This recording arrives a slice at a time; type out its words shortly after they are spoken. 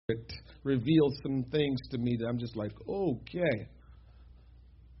Spirit revealed some things to me that I'm just like, okay.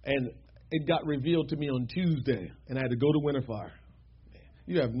 And it got revealed to me on Tuesday, and I had to go to Winterfire.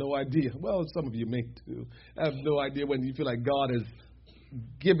 You have no idea. Well, some of you may too. I have no idea when you feel like God has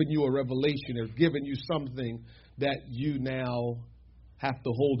given you a revelation or given you something that you now have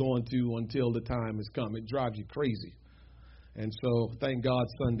to hold on to until the time has come. It drives you crazy. And so, thank God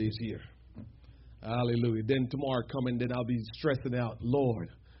Sunday's here. Hallelujah. Then tomorrow coming, then I'll be stressing out, Lord,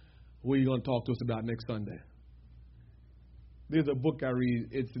 what are you going to talk to us about next Sunday? There's a book I read.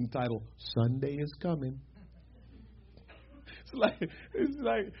 It's entitled, Sunday is Coming. It's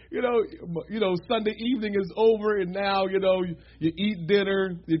like you know, Sunday evening is over, and now, you eat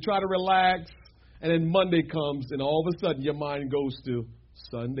dinner, you try to relax, and then Monday comes, and all of a sudden your mind goes to,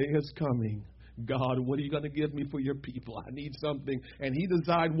 Sunday is coming. God, what are you going to give me for your people? I need something. And he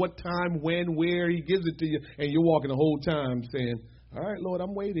decides what time, when, where he gives it to you, and you're walking the whole time saying, all right, Lord,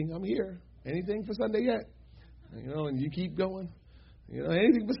 I'm waiting. I'm here. Anything for Sunday yet? And you keep going.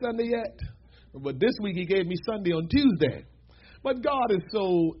 Anything for Sunday yet? But this week he gave me Sunday on Tuesday. But God is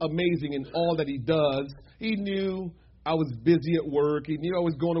so amazing in all that he does. He knew I was busy at work. He knew I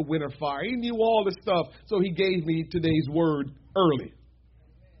was going to Winterfire. He knew all this stuff. So he gave me today's word early.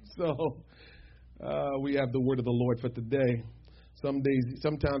 So we have the word of the Lord for today.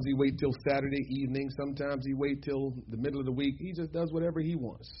 Sometimes he waits till Saturday evening. Sometimes he waits till the middle of the week. He just does whatever he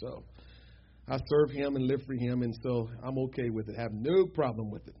wants. So I serve him and live for him. And so I'm okay with it. I have no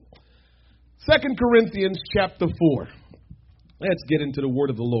problem with it. 2 Corinthians chapter 4. Let's get into the word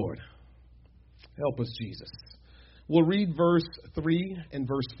of the Lord. Help us, Jesus. We'll read verse 3 and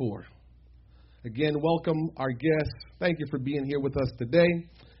verse 4. Again, welcome our guests. Thank you for being here with us today.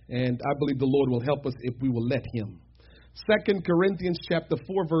 And I believe the Lord will help us if we will let him. 2 Corinthians chapter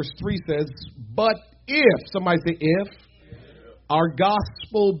 4, verse 3 says, but if, somebody say if, our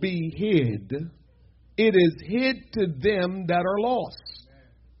gospel be hid, it is hid to them that are lost,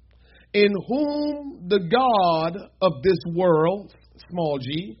 in whom the God of this world, small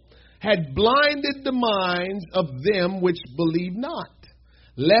g, had blinded the minds of them which believe not,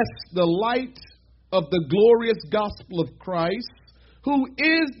 lest the light of the glorious gospel of Christ, who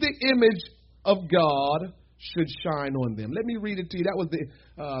is the image of God, should shine on them. Let me read it to you. That was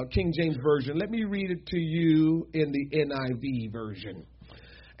the King James Version. Let me read it to you in the NIV version.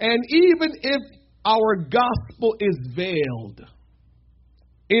 And even if our gospel is veiled,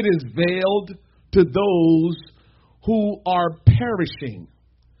 it is veiled to those who are perishing.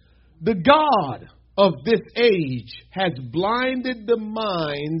 The God of this age has blinded the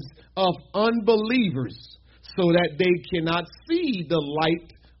minds of unbelievers so that they cannot see the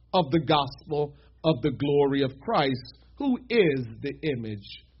light of the gospel of the glory of Christ, who is the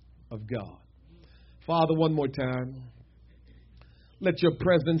image of God. Father, one more time, let your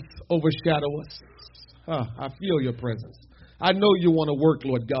presence overshadow us. I feel your presence. I know you want to work,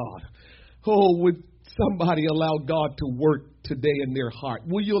 Lord God. Oh, would somebody allow God to work today in their heart?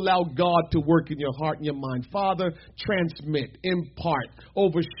 Will you allow God to work in your heart and your mind? Father, transmit, impart,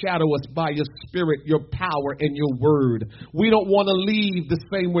 overshadow us by your spirit, your power, and your word. We don't want to leave the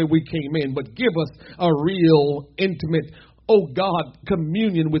same way we came in, but give us a real, intimate, oh God,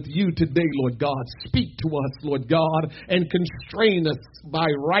 communion with you today, Lord God. Speak to us, Lord God, and constrain us by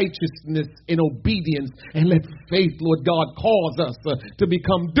righteousness and obedience. And let faith, Lord God, cause us to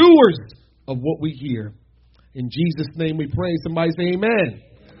become doers of what we hear. In Jesus' name we pray. Somebody say amen. Amen.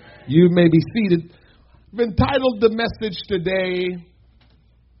 You may be seated. I've entitled the message today,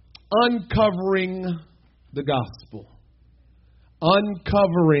 Uncovering the Gospel.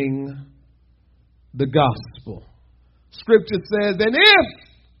 Uncovering the Gospel. Scripture says, and if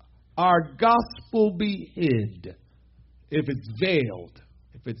our gospel be hid, if it's veiled,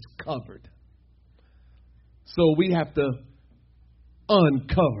 if it's covered. So we have to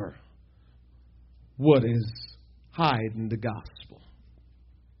uncover what is hiding the gospel.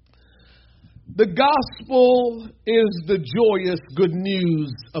 The gospel is the joyous good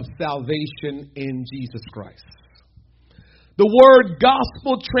news of salvation in Jesus Christ. The word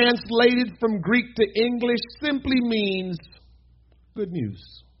gospel, translated from Greek to English, simply means good news.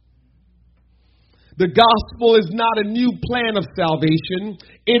 The gospel is not a new plan of salvation.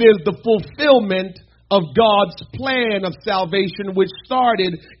 It is the fulfillment of God's plan of salvation, which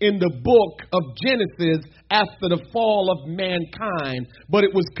started in the book of Genesis after the fall of mankind, but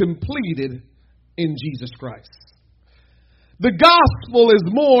it was completed in Jesus Christ. The gospel is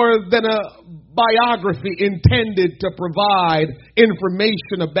more than a biography intended to provide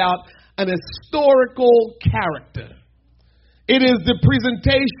information about an historical character. It is the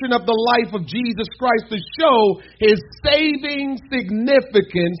presentation of the life of Jesus Christ to show his saving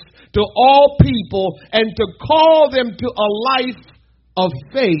significance to all people and to call them to a life of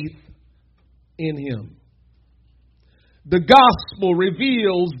faith in him. The gospel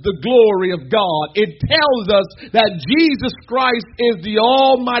reveals the glory of God. It tells us that Jesus Christ is the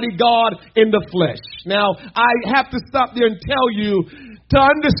Almighty God in the flesh. Now, I have to stop there and tell you, to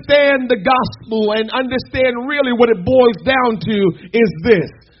understand the gospel and understand really what it boils down to is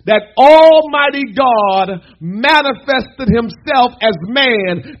this: that Almighty God manifested himself as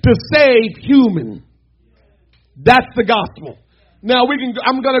man to save human. That's the gospel. Now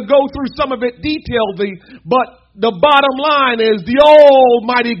I'm going to go through some of it detailedly, but the bottom line is the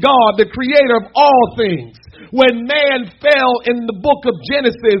Almighty God, the creator of all things. When man fell in the book of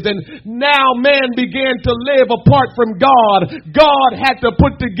Genesis and now man began to live apart from God, God had to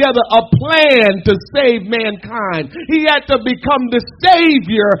put together a plan to save mankind. He had to become the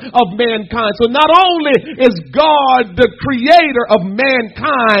savior of mankind. So not only is God the creator of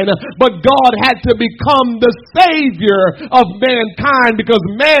mankind, but God had to become the savior of mankind, because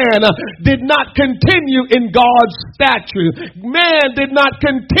man did not continue in God's statutes. Man did not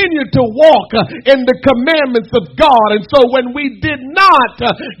continue to walk in the commandments of God. And so when we did not,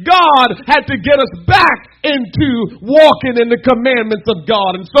 God had to get us back into walking in the commandments of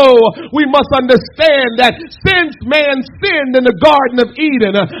God. And so we must understand that since man sinned in the Garden of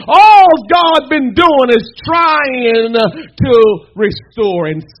Eden, all God been doing is trying to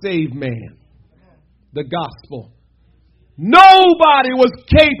restore and save man. The gospel. Nobody was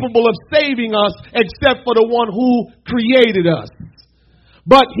capable of saving us except for the one who created us.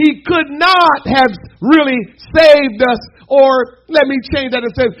 But he could not have really saved us, or let me change that.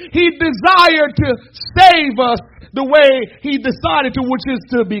 It says he desired to save us the way he decided to, which is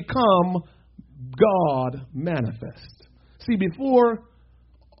to become God manifest. See, before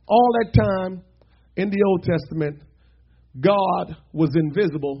all that time in the Old Testament, God was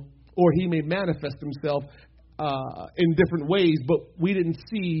invisible, or he may manifest himself in different ways, but we didn't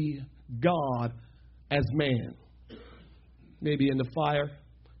see God as man. Maybe in the fire.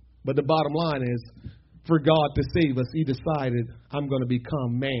 But the bottom line is, for God to save us, he decided, I'm going to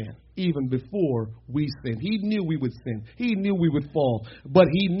become man. Even before we sinned. He knew we would sin. He knew we would fall. But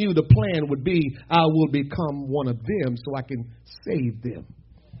he knew the plan would be, I will become one of them so I can save them.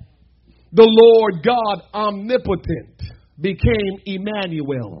 The Lord God omnipotent became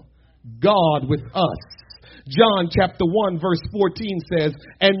Emmanuel, God with us. John chapter 1 verse 14 says,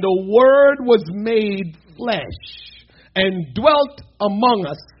 and the Word was made flesh and dwelt among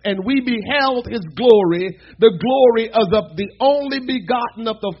us, and we beheld his glory, the glory as of the only begotten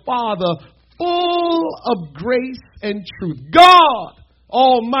of the Father, full of grace and truth. God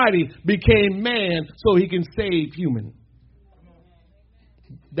Almighty became man so he can save human.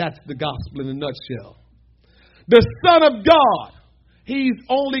 That's the gospel in a nutshell. The Son of God. He's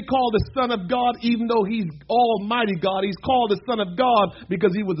only called the Son of God even though he's Almighty God. He's called the Son of God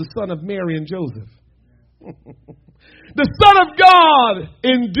because he was the son of Mary and Joseph. The Son of God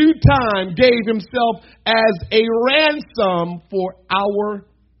in due time gave himself as a ransom for our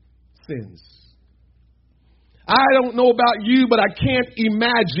sins. I don't know about you, but I can't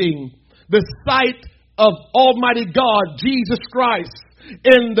imagine the sight of Almighty God, Jesus Christ,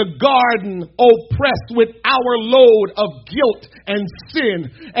 in the garden, oppressed with our load of guilt and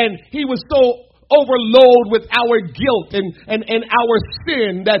sin. And he was so overloaded with our guilt and our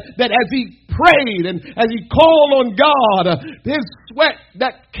sin that as he prayed and as he called on God, his sweat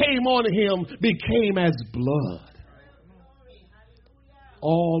that came on him became as blood.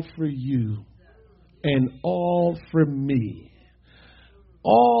 All for you and all for me.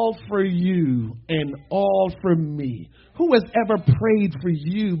 All for you and all for me. Who has ever prayed for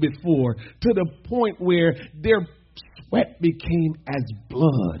you before to the point where their sweat became as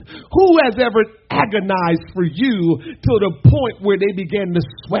blood? Who has ever agonized for you to the point where they began to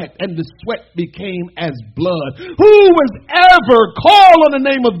sweat and the sweat became as blood? Who has ever called on the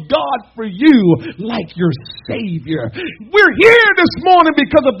name of God for you like your Savior? We're here this morning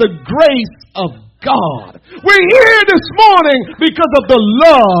because of the grace of God. We're here this morning because of the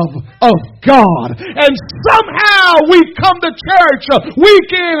love of God. And somehow we come to church week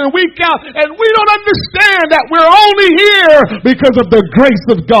in and week out, and we don't understand that we're only here because of the grace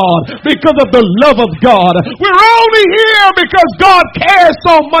of God, because of the love of God. We're only here because God cares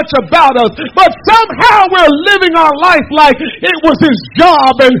so much about us. But somehow we're living our life like it was his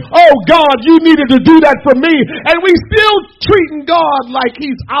job, and oh God, you needed to do that for me. And we still treating God like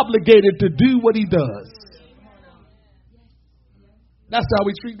he's obligated to do what he does. That's how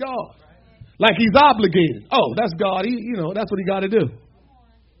we treat God. Like he's obligated. Oh, that's God. That's what he got to do.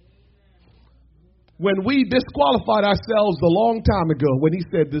 When we disqualified ourselves a long time ago, when he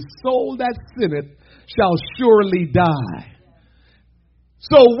said, the soul that sinneth shall surely die.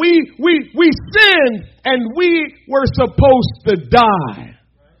 So we sinned and we were supposed to die.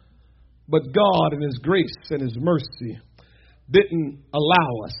 But God in his grace and his mercy didn't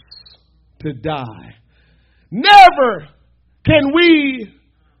allow us to die. Never can we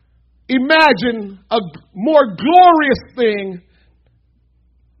imagine a more glorious thing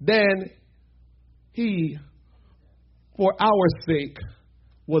than he, for our sake,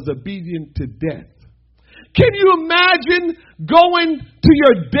 was obedient to death. Can you imagine going to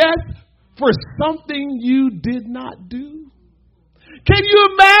your death for something you did not do? Can you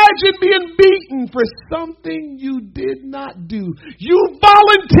imagine being beaten for something you did not do? You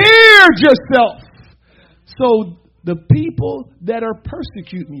volunteered yourself. So the people that are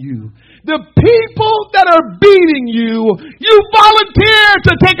persecuting you, the people that are beating you, you volunteered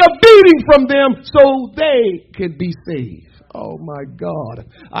to take a beating from them so they could be saved. Oh my God,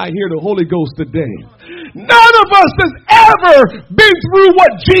 I hear the Holy Ghost today. None of us has ever been through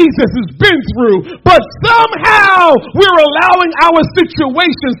what Jesus has been through, but somehow we're allowing our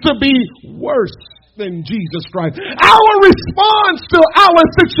situations to be worse than Jesus Christ. Our response to our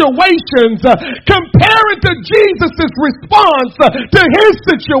situations, comparing to Jesus' response to his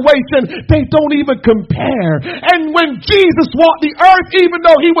situation, they don't even compare. And when Jesus walked the earth, even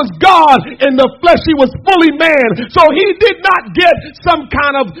though he was God in the flesh, he was fully man. So he did not get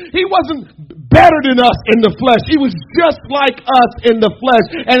he wasn't better than us in the flesh. He was just like us in the flesh.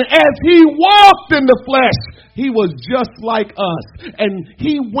 And as he walked in the flesh, he was just like us. And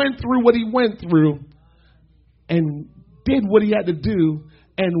he went through what he went through and did what he had to do.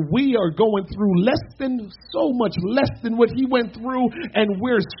 And we are going through so much less than what he went through. And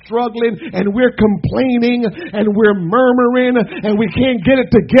we're struggling and we're complaining and we're murmuring and we can't get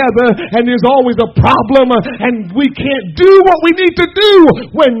it together. And there's always a problem and we can't do what we need to do.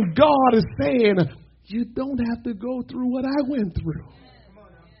 When God is saying, you don't have to go through what I went through.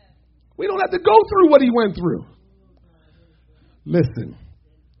 We don't have to go through what he went through. Listen,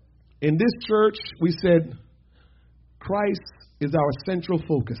 in this church, we said Christ is our central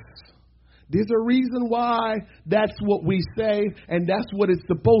focus. There's a reason why that's what we say, and that's what it's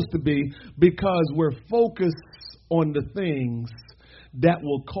supposed to be, because we're focused on the things that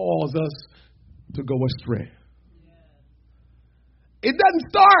will cause us to go astray. It doesn't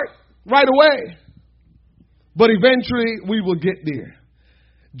start right away, but eventually we will get there.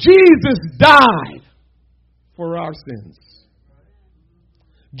 Jesus died for our sins.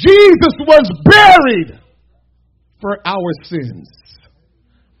 Jesus was buried for our sins.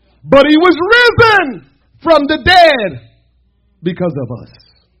 But he was risen from the dead because of us.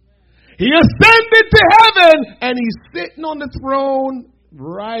 He ascended to heaven and he's sitting on the throne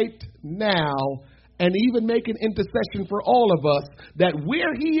right now and even making intercession for all of us that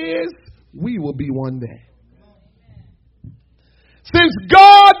where he is, we will be one day. Since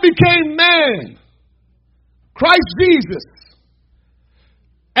God became man, Christ Jesus,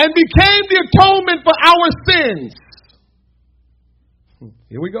 and became the atonement for our sins,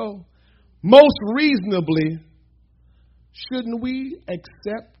 here we go. Most reasonably, shouldn't we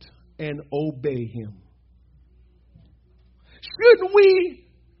accept and obey him? Shouldn't we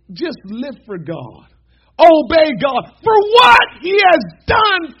just live for God? Obey God for what he has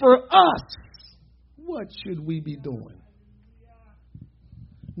done for us. What should we be doing?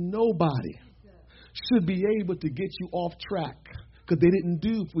 Nobody should be able to get you off track because they didn't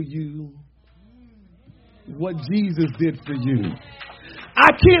do for you what Jesus did for you. I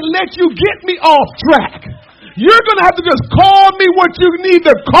can't let you get me off track. You're going to have to just call me what you need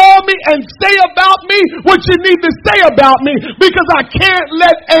to call me and say about me what you need to say about me, because I can't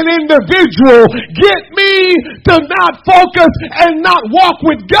let an individual get me to not focus and not walk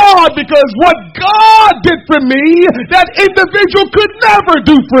with God, because what God did for me, that individual could never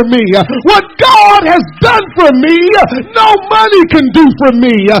do for me. What God has done for me, no money can do for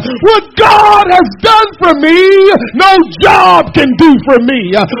me. What God has done for me, no job can do for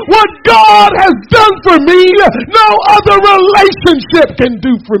me. What God has done for me, no other relationship can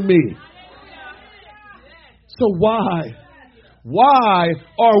do for me. So why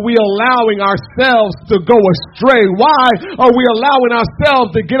are we allowing ourselves to go astray? Why are we allowing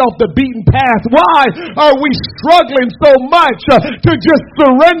ourselves to get off the beaten path? Why are we struggling so much to just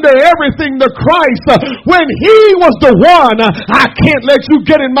surrender everything to Christ when he was the one? I can't let you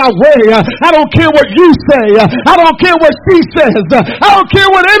get in my way. I don't care what you say. I don't care what she says. I don't care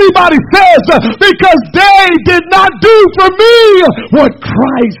what anybody says, because they did not do for me what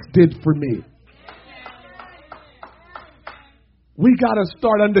Christ did for me. We got to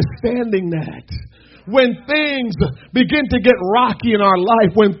start understanding that. When things begin to get rocky in our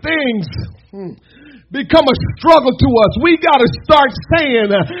life, when things become a struggle to us, we got to start saying,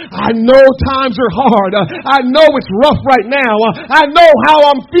 I know times are hard. I know it's rough right now. I know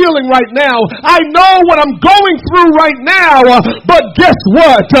how I'm feeling right now. I know what I'm going through right now. But guess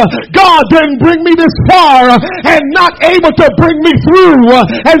what? God didn't bring me this far and not able to bring me through.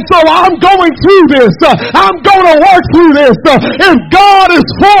 And so I'm going through this. I'm going to work through this. If God is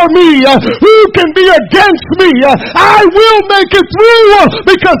for me, who can be against me? I will make it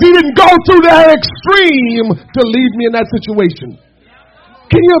through because he didn't go through that extreme to leave me in that situation.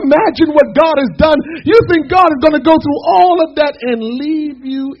 Can you imagine what God has done? You think God is going to go through all of that and leave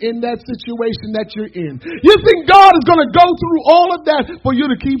you in that situation that you're in? You think God is going to go through all of that for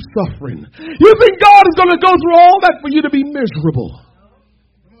you to keep suffering? You think God is going to go through all that for you to be miserable?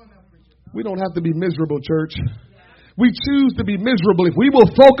 We don't have to be miserable, church. We choose to be miserable if we will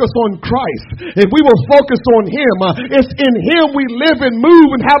focus on Christ, if we will focus on him. It's in him we live and move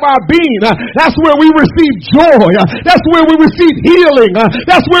and have our being. That's where we receive joy. That's where we receive healing.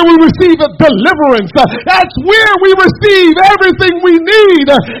 That's where we receive deliverance. That's where we receive everything we need.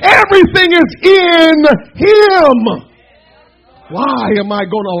 Everything is in him. Why am I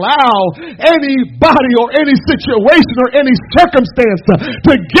going to allow anybody or any situation or any circumstance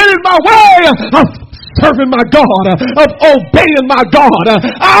to get in my way of serving my God, of obeying my God?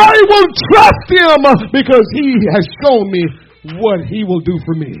 I will trust him because he has shown me what he will do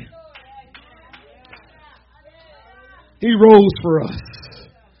for me. He rose for us.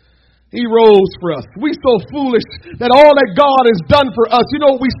 He rose for us. We so foolish that all that God has done for us, you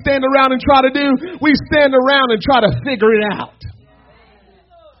know what we stand around and try to do? We stand around and try to figure it out.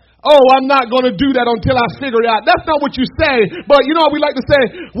 Oh, I'm not going to do that until I figure it out. That's not what you say. But you know what we like to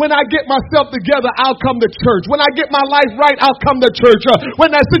say? When I get myself together, I'll come to church. When I get my life right, I'll come to church.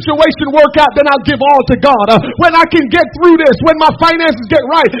 When that situation work out, then I'll give all to God. When I can get through this, when my finances get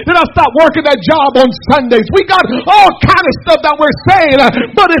right, then I'll stop working that job on Sundays. We got all kind of stuff that we're saying.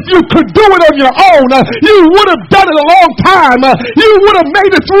 But if you could do it on your own, you would have done it a long time. You would have made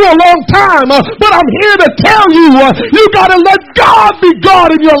it through a long time. But I'm here to tell you, you got to let God be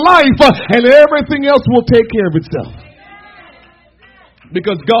God in your life. And everything else will take care of itself.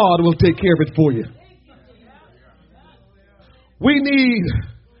 Because God will take care of it for you. We need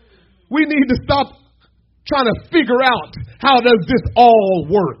to stop trying to figure out how does this all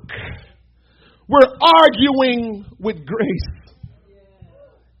work. We're arguing with grace.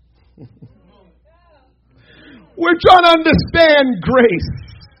 We're trying to understand grace.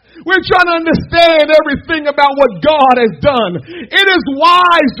 We're trying to understand everything about what God has done. It is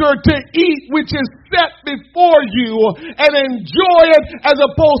wiser to eat which is set before you and enjoy it as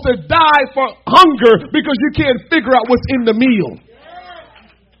opposed to die for hunger because you can't figure out what's in the meal.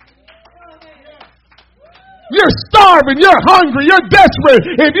 You're starving, you're hungry, you're desperate.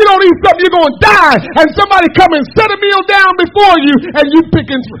 If you don't eat something, you're going to die. And somebody come and set a meal down before you and you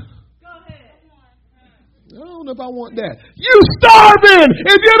picking. I don't know if I want that. You starving.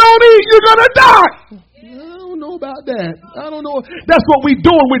 If you don't eat, you're going to die. I don't know about that. I don't know. That's what we're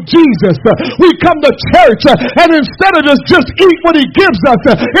doing with Jesus. We come to church and instead of just eat what he gives us,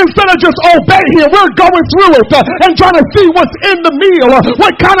 instead of just obey him, we're going through it and trying to see what's in the meal.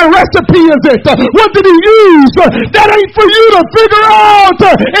 What kind of recipe is it? What did he use? That ain't for you to figure out.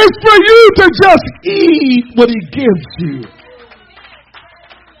 It's for you to just eat what he gives you.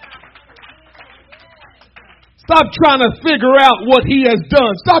 Stop trying to figure out what he has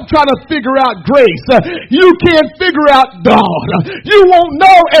done. Stop trying to figure out grace. You can't figure out God. You won't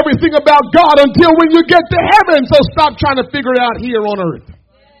know everything about God until when you get to heaven. So stop trying to figure it out here on earth.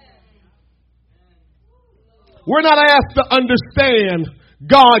 We're not asked to understand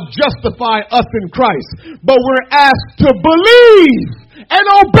God justify us in Christ, but we're asked to believe and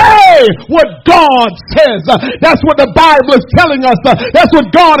obey what God says. That's what the Bible is telling us. That's what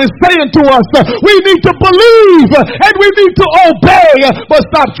God is saying to us. We need to believe and we need to obey, but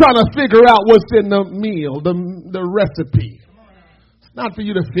stop trying to figure out what's in the meal, the recipe. It's not for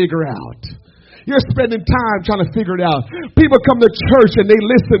you to figure out. You're spending time trying to figure it out. People come to church and they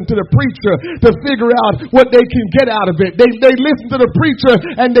listen to the preacher to figure out what they can get out of it. They listen to the preacher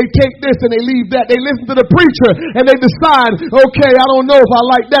and they take this and they leave that. They listen to the preacher and they decide, okay, I don't know if I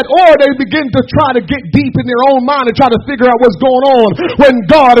like that. Or they begin to try to get deep in their own mind and try to figure out what's going on when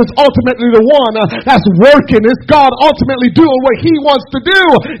God is ultimately the one that's working. It's God ultimately doing what he wants to do.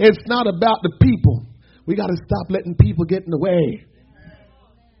 It's not about the people. We got to stop letting people get in the way.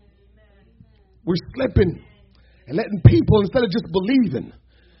 We're slipping and letting people, instead of just believing,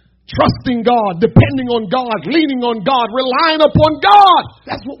 trusting God, depending on God, leaning on God, relying upon God.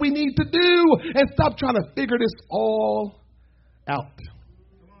 That's what we need to do. And stop trying to figure this all out.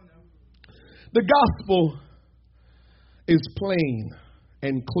 The gospel is plain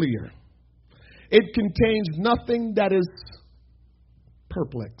and clear. It contains nothing that is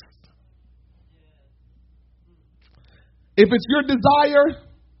perplexed. If it's your desire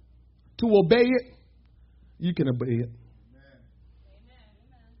to obey it, you can obey it.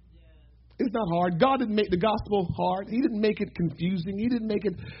 It's not hard. God didn't make the gospel hard. He didn't make it confusing. He didn't make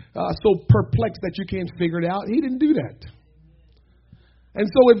it so perplexed that you can't figure it out. He didn't do that. And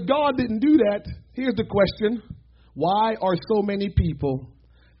so if God didn't do that, here's the question. Why are so many people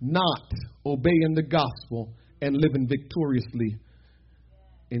not obeying the gospel and living victoriously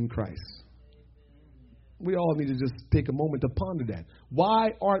in Christ? We all need to just take a moment to ponder that. Why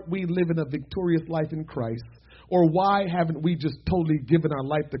aren't we living a victorious life in Christ? Or why haven't we just totally given our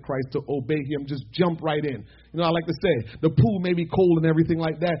life to Christ to obey Him? Just jump right in. You know, I like to say, the pool may be cold and everything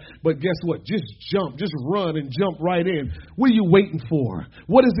like that, but guess what? Just jump, just run and jump right in. What are you waiting for?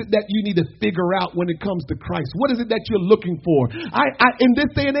 What is it that you need to figure out when it comes to Christ? What is it that you're looking for? In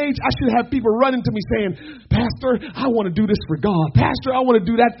this day and age, I should have people running to me saying, Pastor, I want to do this for God. Pastor, I want to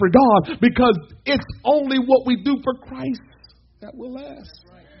do that for God, because it's only what we do for Christ that will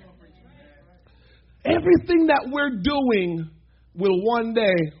last. Everything that we're doing will one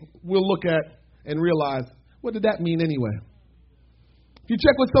day we'll look at and realize, what did that mean anyway? If you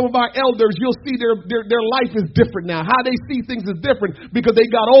check with some of our elders, you'll see their life is different now. How they see things is different because they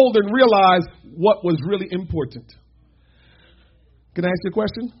got older and realized what was really important. Can I ask you a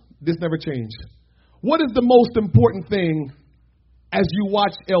question? This never changed. What is the most important thing as you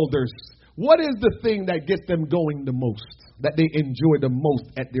watch elders? What is the thing that gets them going the most, that they enjoy the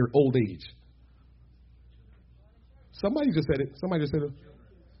most at their old age? Somebody just said it. Somebody just said it.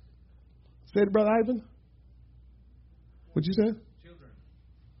 Say it, Brother Ivan. What'd you say? Children.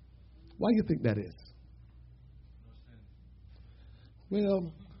 Why do you think that is?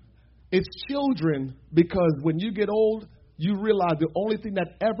 Well, it's children because when you get old, you realize the only thing that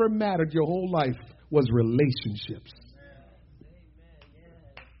ever mattered your whole life was relationships.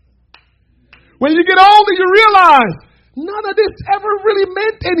 When you get older, you realize none of this ever really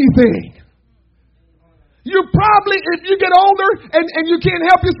meant anything. You probably, if you get older and you can't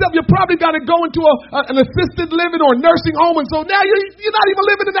help yourself, you probably got to go into an assisted living or a nursing home. And so now you're not even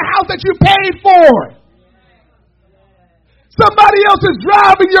living in the house that you paid for. Somebody else is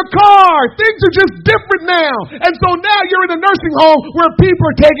driving your car. Things are just different now. And so now you're in a nursing home where people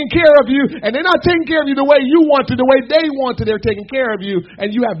are taking care of you. And they're not taking care of you the way you want to, the way they want to. They're taking care of you.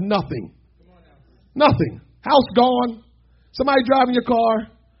 And you have nothing. Nothing. House gone. Somebody driving your car.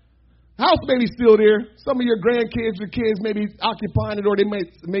 House may be still there. Some of your grandkids or kids may be occupying it, or they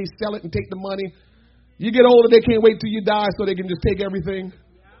may sell it and take the money. You get older, they can't wait till you die so they can just take everything.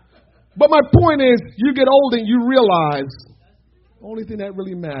 But my point is, you get older and you realize the only thing that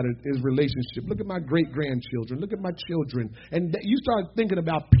really mattered is relationship. Look at my great-grandchildren. Look at my children. And you start thinking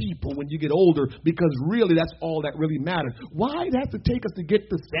about people when you get older, because really that's all that really matters. Why it has to take us to get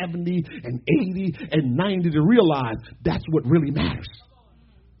to 70 and 80 and 90 to realize that's what really matters?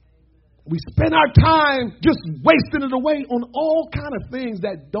 We spend our time just wasting it away on all kind of things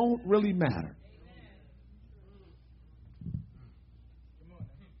that don't really matter.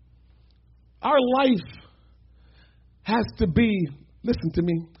 Our life has to be, listen to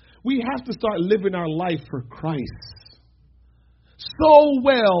me, we have to start living our life for Christ so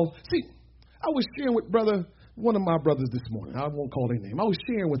well. See, I was sharing with one of my brothers this morning. I won't call their name. I was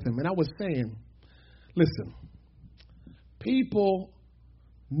sharing with him and I was saying, listen, people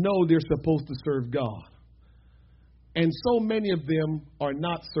know they're supposed to serve God. And so many of them are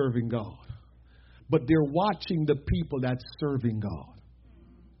not serving God. But they're watching the people that's serving God.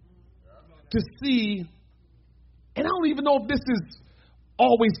 To see, and I don't even know if this is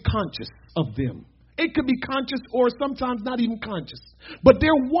always conscious of them. It could be conscious or sometimes not even conscious. But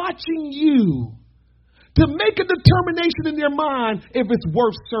they're watching you to make a determination in their mind if it's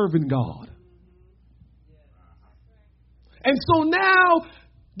worth serving God. And so now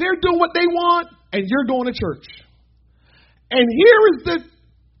they're doing what they want, and you're going to church. And here is the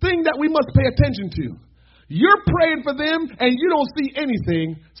thing that we must pay attention to. You're praying for them, and you don't see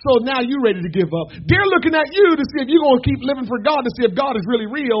anything, so now you're ready to give up. They're looking at you to see if you're going to keep living for God, to see if God is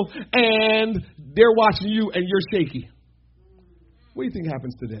really real, and they're watching you, and you're shaky. What do you think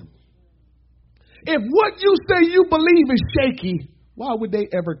happens to them? If what you say you believe is shaky, why would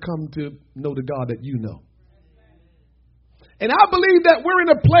they ever come to know the God that you know? And I believe that we're in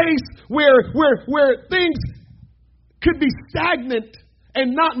a place where things could be stagnant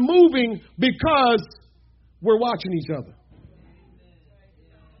and not moving because we're watching each other.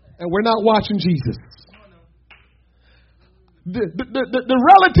 And we're not watching Jesus. The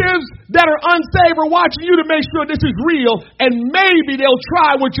relatives that are unsaved are watching you to make sure this is real, and maybe they'll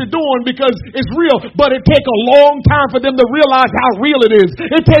try what you're doing because it's real, but it take a long time for them to realize how real it is.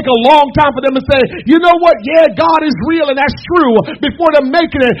 It take a long time for them to say, you know what, yeah, God is real and that's true, before they're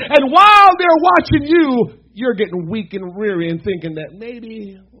making it. And while they're watching you, you're getting weak and weary and thinking that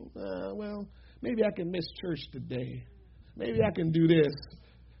maybe I can miss church today. Maybe I can do this.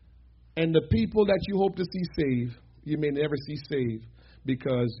 And the people that you hope to see saved, you may never see saved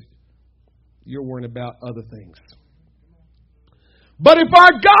because you're worrying about other things. But if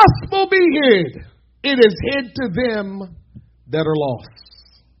our gospel be hid, it is hid to them that are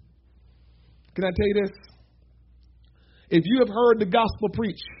lost. Can I tell you this? If you have heard the gospel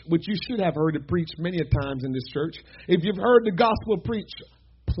preached, which you should have heard it preached many a times in this church, if you've heard the gospel preached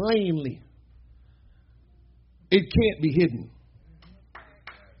plainly, it can't be hidden.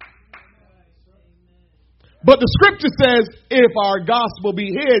 But the scripture says, if our gospel be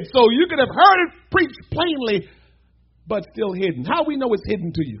hid, so you could have heard it preached plainly, but still hidden. How we know it's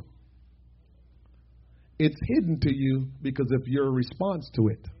hidden to you? It's hidden to you because of your response to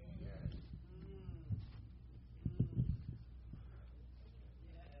it.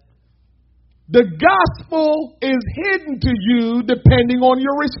 The gospel is hidden to you depending on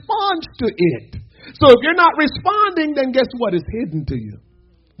your response to it. So if you're not responding, then guess what? It's hidden to you.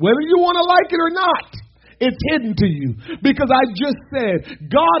 Whether you want to like it or not. It's hidden to you because I just said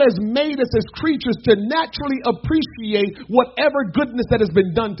God has made us as creatures to naturally appreciate whatever goodness that has been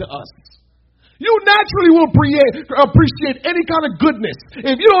done to us. You naturally will appreciate any kind of goodness.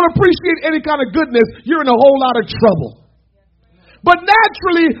 If you don't appreciate any kind of goodness, you're in a whole lot of trouble. But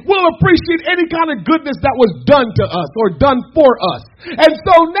naturally, we'll appreciate any kind of goodness that was done to us or done for us. And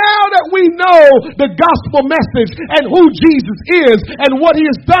so now that we know the gospel message and who Jesus is and what he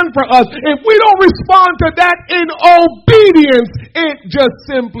has done for us, if we don't respond to that in obedience, it just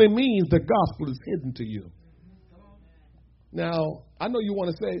simply means the gospel is hidden to you. Now, I know you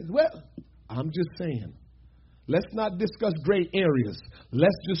want to say, well, I'm just saying, let's not discuss gray areas.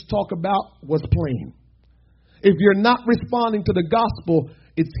 Let's just talk about what's plain. If you're not responding to the gospel,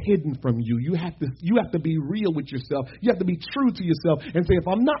 it's hidden from you. You have to be real with yourself. You have to be true to yourself and say, if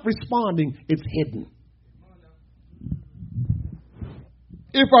I'm not responding, it's hidden.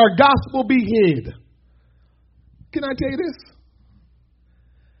 If our gospel be hid. Can I tell you this?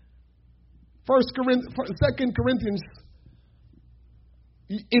 2 Corinthians,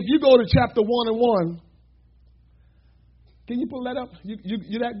 if you go to chapter 1 and 1, can you pull that up?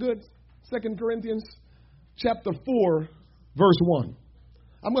 You that good? 2 Corinthians chapter 4, verse 1.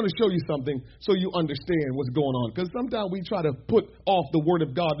 I'm going to show you something so you understand what's going on. Because sometimes we try to put off the word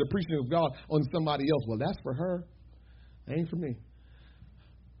of God, the preaching of God, on somebody else. Well, that's for her. That ain't for me.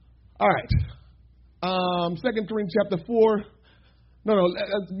 All right. 2 Corinthians chapter 4.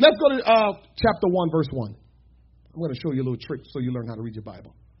 Let's go to chapter 1, verse 1. I'm going to show you a little trick so you learn how to read your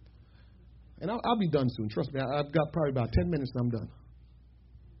Bible. And I'll be done soon. Trust me. I've got probably about 10 minutes and I'm done.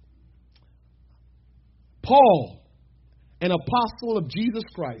 Paul, an apostle of Jesus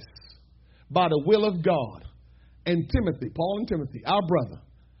Christ, by the will of God, and Timothy, Paul and Timothy, our brother.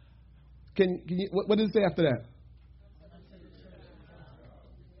 Can you, what does it say after that?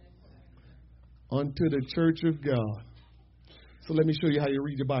 Unto the church of God. So let me show you how you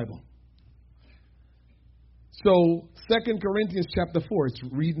read your Bible. So 2 Corinthians chapter 4, it's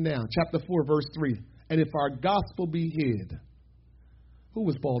reading now, chapter 4, verse 3. And if our gospel be hid, who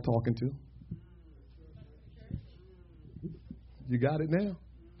was Paul talking to? You got it now?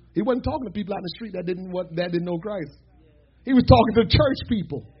 He wasn't talking to people out in the street that didn't know Christ. He was talking to church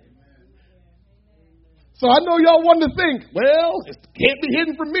people. So I know y'all want to think, well, it can't be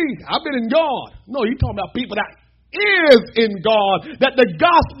hidden from me. I've been in God. No, he's talking about people that is in God, that the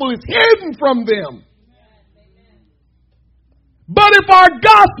gospel is hidden from them. But if our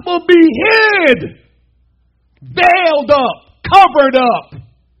gospel be hid, veiled up, covered up,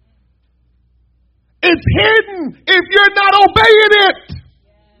 it's hidden if you're not obeying it.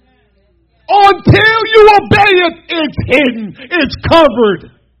 Until you obey it, it's hidden. It's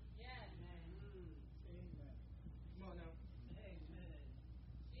covered.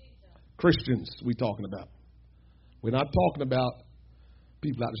 Christians, we're talking about. We're not talking about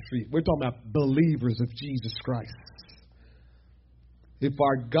people out in the street. We're talking about believers of Jesus Christ. If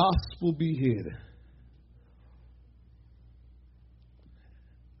our gospel be hid,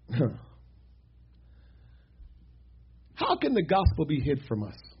 how can the gospel be hid from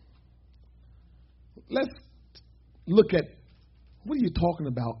us? Let's look at What are you talking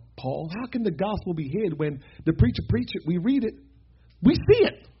about, Paul? How can the gospel be hid when the preacher preaches it, we read it, we see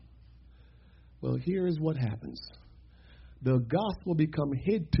it? Well, here is what happens. The gospel become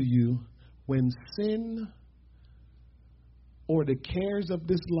hid to you when sin or the cares of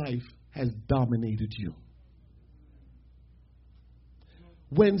this life has dominated you.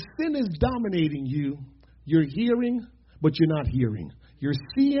 When sin is dominating you, you're hearing, but you're not hearing. You're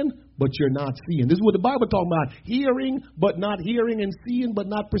seeing, but you're not seeing. This is what the Bible talking about. Hearing, but not hearing, and seeing, but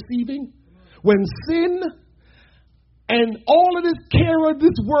not perceiving. When sin and all of this care of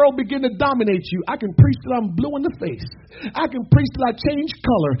this world begin to dominate you, I can preach till I'm blue in the face. I can preach till I change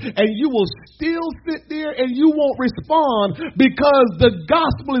color, and you will still sit there and you won't respond because the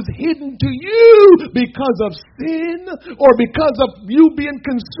gospel is hidden to you because of sin or because of you being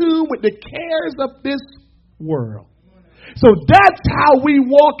consumed with the cares of this world. So that's how we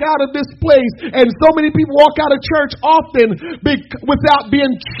walk out of this place. And so many people walk out of church often without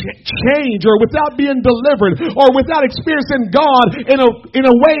being changed or without being delivered or without experiencing God in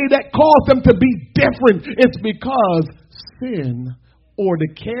a way that caused them to be different. It's because sin or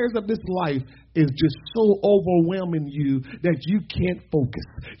the cares of this life is just so overwhelming you that you can't focus.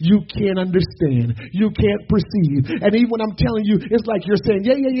 You can't understand. You can't perceive. And even when I'm telling you, it's like you're saying,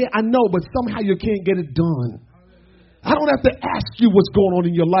 yeah, I know, but somehow you can't get it done. I don't have to ask you what's going on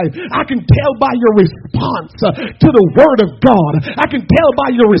in your life. I can tell by your response to the Word of God. I can tell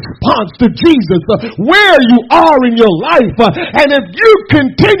by your response to Jesus where you are in your life. And if you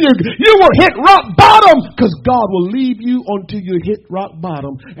continue, you will hit rock bottom because God will leave you until you hit rock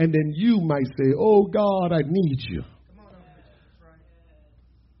bottom. And then you might say, oh, God, I need you.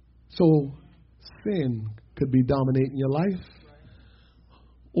 So sin could be dominating your life.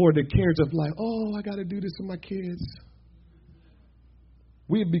 Or the cares of life. Oh, I got to do this with my kids.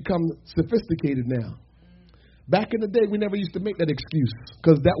 We've become sophisticated now. Back in the day, we never used to make that excuse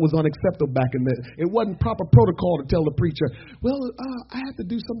because that was unacceptable back in the day. It wasn't proper protocol to tell the preacher, well, I have to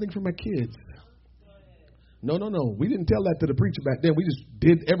do something for my kids. No. We didn't tell that to the preacher back then. We just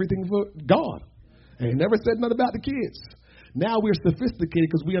did everything for God and never said nothing about the kids. Now we're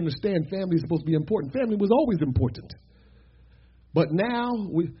sophisticated because we understand family is supposed to be important. Family was always important. But now,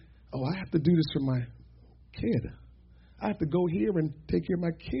 I have to do this for my kid. I have to go here and take care of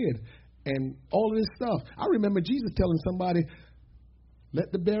my kid and all of this stuff. I remember Jesus telling somebody,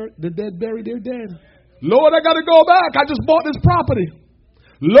 let the dead bury their dead. Lord, I got to go back. I just bought this property.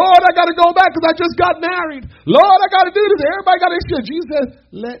 Lord, I got to go back because I just got married. Lord, I got to do this. Everybody got to share. Jesus said,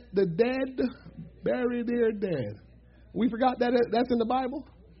 let the dead bury their dead. We forgot that's in the Bible?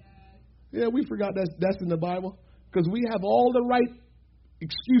 Yeah, we forgot that's in the Bible. Because we have all the right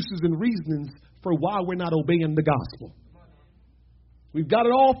excuses and reasons for why we're not obeying the gospel. We've got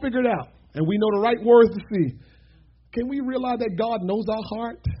it all figured out. And we know the right words to see. Can we realize that God knows our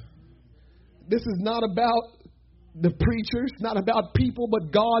heart? This is not about the preachers, not about people,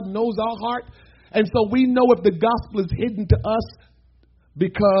 but God knows our heart. And so we know if the gospel is hidden to us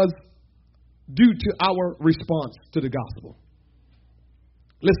because due to our response to the gospel.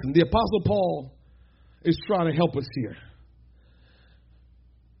 Listen, the Apostle Paul is trying to help us here.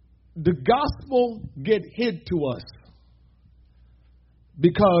 The gospel get hid to us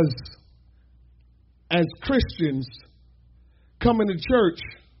because as Christians coming to church,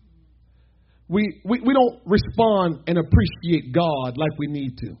 we don't respond and appreciate God like we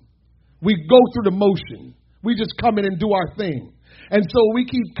need to. We go through the motion. We just come in and do our thing. And so we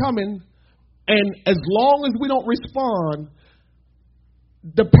keep coming, and as long as we don't respond,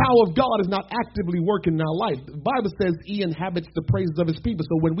 the power of God is not actively working in our life. The Bible says He inhabits the praises of His people.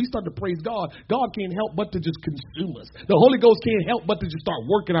 So when we start to praise God, God can't help but to just consume us. The Holy Ghost can't help but to just start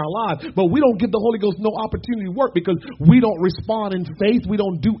working our lives. But we don't give the Holy Ghost no opportunity to work because we don't respond in faith. We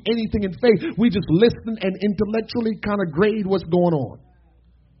don't do anything in faith. We just listen and intellectually kind of grade what's going on.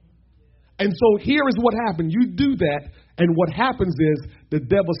 And so here is what happened. You do that, and what happens is the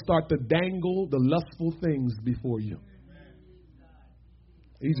devil starts to dangle the lustful things before you.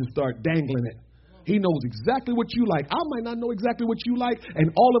 He just start dangling it. He knows exactly what you like. I might not know exactly what you like, and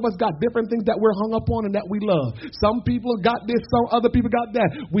all of us got different things that we're hung up on and that we love. Some people got this, some other people got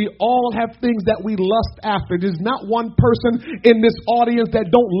that. We all have things that we lust after. There's not one person in this audience that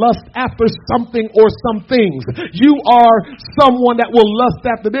don't lust after something or some things. You are someone that will lust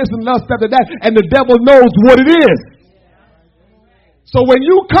after this and lust after that, and the devil knows what it is. So when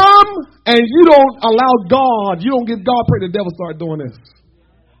you come and you don't allow God, you don't give God praise, the devil start doing this.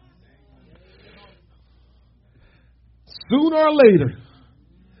 Sooner or later,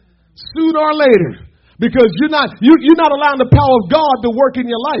 Because you're not allowing the power of God to work in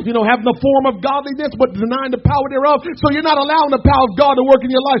your life. You know, having the form of godliness, but denying the power thereof. So you're not allowing the power of God to work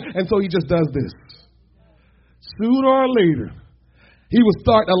in your life. And so he just does this. Sooner or later, he will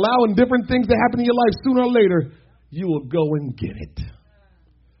start allowing different things to happen in your life. Sooner or later, you will go and get it.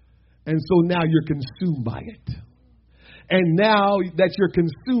 And so now you're consumed by it. And now that you're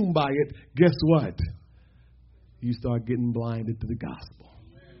consumed by it, guess what? You start getting blinded to the gospel.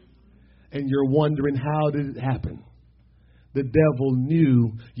 And you're wondering, how did it happen? The devil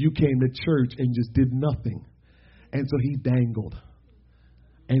knew you came to church and just did nothing. And so he dangled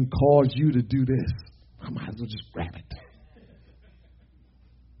and caused you to do this. I might as well just grab it.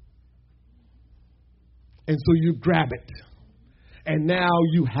 And so you grab it. And now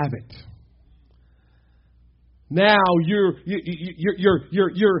you have it. Now you're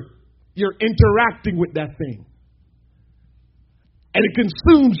interacting with that thing. And it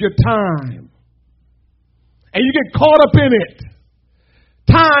consumes your time. And you get caught up in it.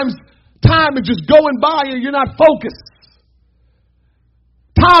 Time is just going by and you're not focused.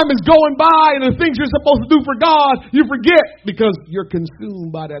 Time is going by and the things you're supposed to do for God, you forget because you're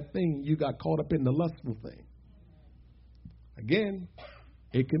consumed by that thing. You got caught up in the lustful thing. Again,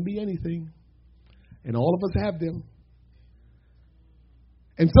 it can be anything. And all of us have them.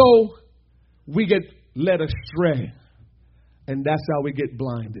 And so we get led astray. And that's how we get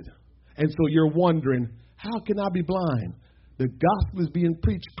blinded. And so you're wondering, how can I be blind? The gospel is being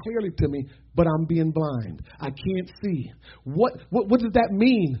preached clearly to me, but I'm being blind. I can't see. What does that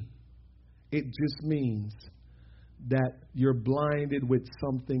mean? It just means that you're blinded with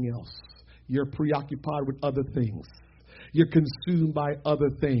something else. You're preoccupied with other things. You're consumed by other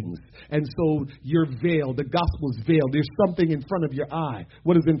things. And so you're veiled. The gospel is veiled. There's something in front of your eye.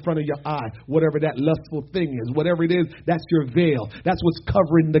 What is in front of your eye? Whatever that lustful thing is, whatever it is, that's your veil. That's what's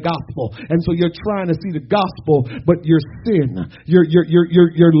covering the gospel. And so you're trying to see the gospel, but your sin,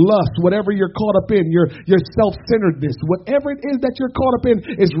 your lust, whatever you're caught up in, your self-centeredness, whatever it is that you're caught up in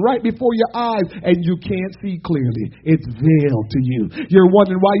is right before your eyes and you can't see clearly. It's veiled to you. You're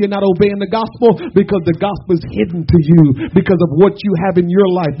wondering why you're not obeying the gospel? Because the gospel is hidden to you. Because of what you have in your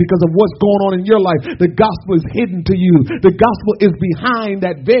life, because of what's going on in your life, the gospel is hidden to you. The gospel is behind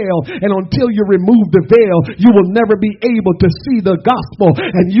that veil, and until you remove the veil, you will never be able to see the gospel,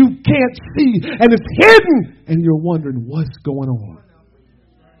 and you can't see, and it's hidden, and you're wondering what's going on.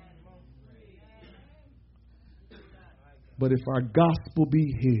 But if our gospel be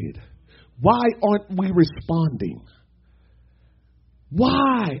hid, why aren't we responding?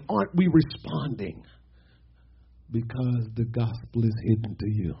 Why aren't we responding? Because the gospel is hidden to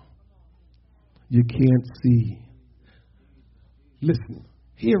you. You can't see. Listen,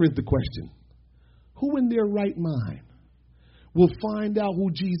 here is the question. Who in their right mind will find out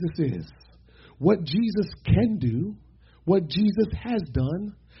who Jesus is, what Jesus can do, what Jesus has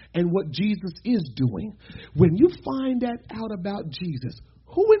done, and what Jesus is doing? When you find that out about Jesus,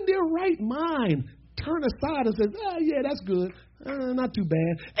 who in their right mind turn aside and says, oh, yeah, that's good. Not too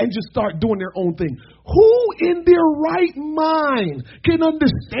bad. And just start doing their own thing. Who in their right mind can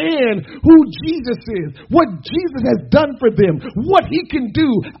understand who Jesus is, what Jesus has done for them, what he can do?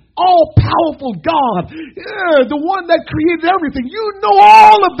 All-powerful God, the one that created everything. You know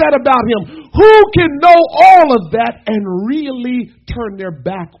all of that about him. Who can know all of that and really turn their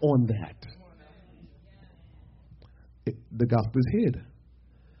back on that? The gospel is hid.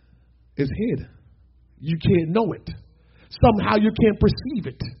 It's hid. You can't know it. Somehow you can't perceive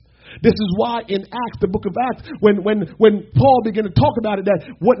it. This is why in Acts, the book of Acts, when Paul began to talk about it, that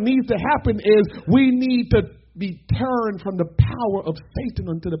what needs to happen is we need to be turned from the power of Satan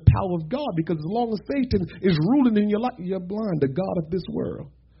unto the power of God. Because as long as Satan is ruling in your life, you're blind, the God of this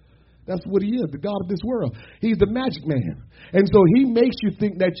world. That's what he is, the God of this world. He's the magic man. And so he makes you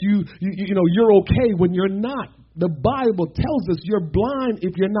think that you're okay when you're not. The Bible tells us you're blind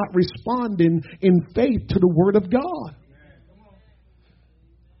if you're not responding in faith to the word of God.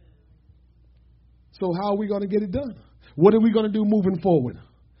 So how are we going to get it done? What are we going to do moving forward?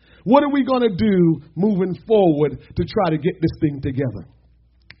 What are we going to do moving forward to try to get this thing together?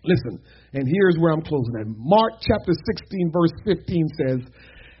 Listen, and here's where I'm closing at. Mark chapter 16, verse 15 says,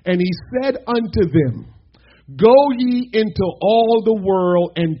 and he said unto them, go ye into all the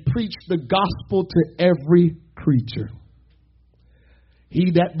world and preach the gospel to every creature.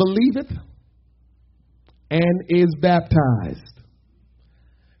 He that believeth and is baptized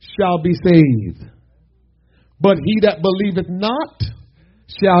shall be saved, but he that believeth not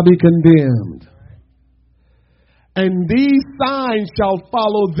shall be condemned. And these signs shall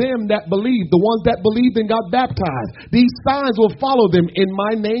follow them that believe. The ones that believed and got baptized. These signs will follow them. In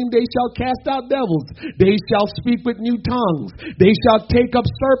my name they shall cast out devils. They shall speak with new tongues. They shall take up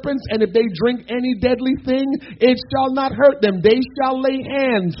serpents. And if they drink any deadly thing, it shall not hurt them. They shall lay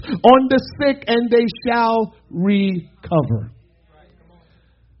hands on the sick and they shall recover.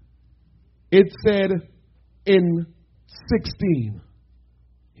 It said in 16,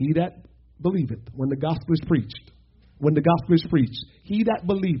 he that believeth, when the gospel is preached. When the gospel is preached, he that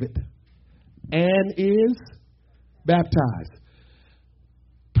believeth and is baptized.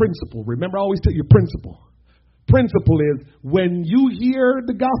 Principle. Remember, I always tell you principle. Principle is when you hear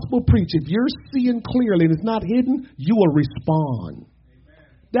the gospel preached, if you're seeing clearly and it's not hidden, you will respond.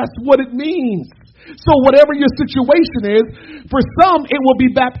 That's what it means. So whatever your situation is, for some it will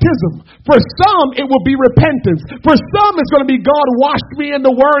be baptism. For some it will be repentance. For some it's going to be God wash me in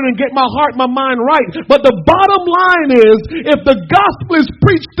the word and get my heart, my mind right. But the bottom line is, if the gospel is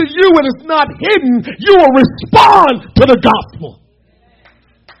preached to you and it's not hidden, you will respond to the gospel.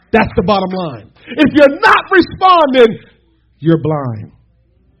 That's the bottom line. If you're not responding, you're blind.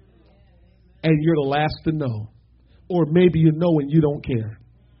 And you're the last to know. Or maybe you know and you don't care.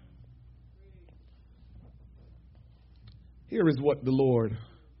 Here is what the Lord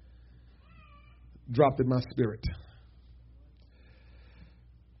dropped in my spirit.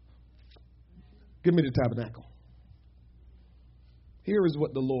 Give me the tabernacle. Here is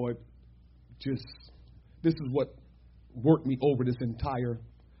what the Lord this is what worked me over this entire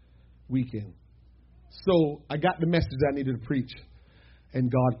weekend. So I got the message I needed to preach,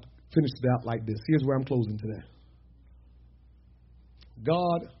 and God finished it out like this. Here's where I'm closing today.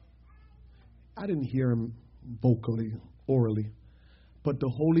 God, I didn't hear him vocally, orally, but the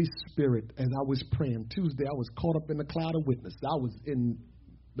Holy Spirit, as I was praying Tuesday, I was caught up in the cloud of witness. I was in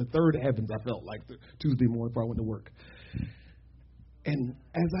the third heavens, I felt like, Tuesday morning before I went to work. And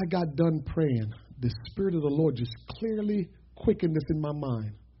as I got done praying, the Spirit of the Lord just clearly quickened this in my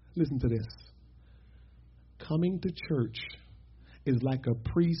mind. Listen to this. Coming to church is like a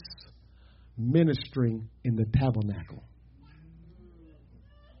priest ministering in the tabernacle.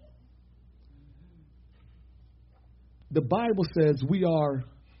 The Bible says we are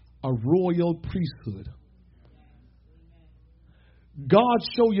a royal priesthood. God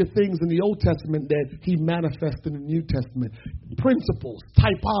showed you things in the Old Testament that he manifested in the New Testament. Principles,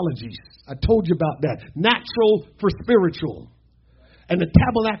 typologies. I told you about that. Natural for spiritual. And the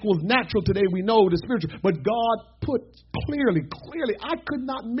tabernacle is natural today. We know the spiritual. But God put clearly, I could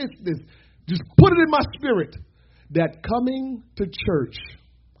not miss this. Just put it in my spirit that coming to church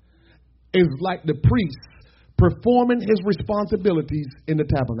is like the priest performing his responsibilities in the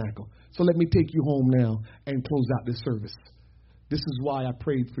tabernacle. So let me take you home now and close out this service. This is why I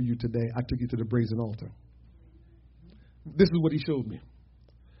prayed for you today. I took you to the brazen altar. This is what he showed me.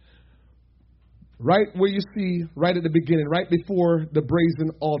 Right where you see, right at the beginning, right before the brazen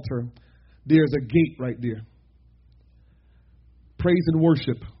altar, there's a gate right there. Praise and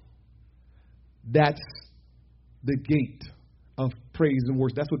worship. That's the gate of praise and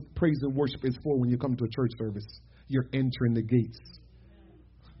worship. That's what praise and worship is for when you come to a church service. You're entering the gates.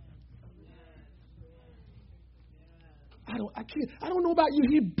 I don't know about you.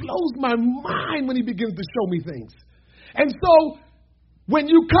 He blows my mind when he begins to show me things. And so when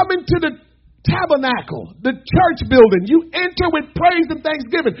you come into the tabernacle, the church building, you enter with praise and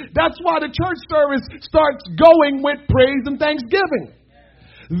thanksgiving. That's why the church service starts going with praise and thanksgiving.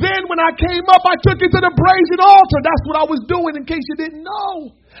 Then when I came up, I took you to the brazen altar. That's what I was doing, in case you didn't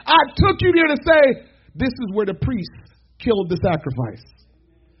know. I took you there to say, this is where the priest killed the sacrifice.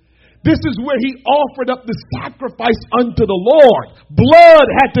 This is where he offered up the sacrifice unto the Lord. Blood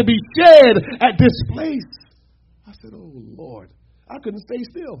had to be shed at this place. I said, oh, Lord, I couldn't stay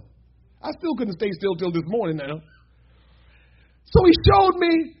still. I still couldn't stay still till this morning now. So he showed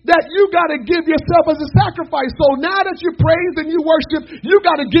me that you got to give yourself as a sacrifice. So now that you praise and you worship, you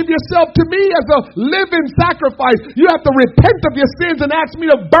got to give yourself to me as a living sacrifice. You have to repent of your sins and ask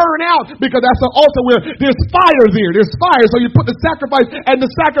me to burn out, because that's an altar where there's fire there. There's fire. So you put the sacrifice and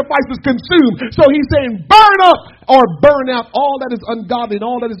the sacrifice is consumed. So he's saying burn up or burn out all that is ungodly and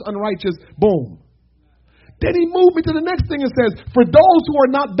all that is unrighteous. Boom. Then he moved me to the next thing and says, for those who are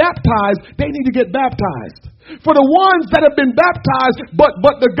not baptized, they need to get baptized. For the ones that have been baptized, but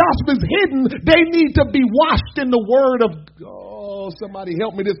the gospel is hidden, they need to be washed in the word of God. Oh, somebody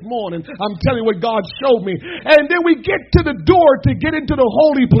help me this morning. I'm telling you what God showed me. And then we get to the door to get into the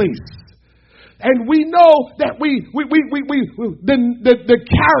holy place. And we know that the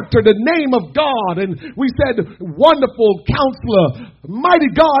character, the name of God, and we said, wonderful counselor, mighty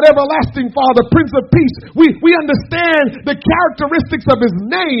God, everlasting Father, Prince of Peace. We understand the characteristics of his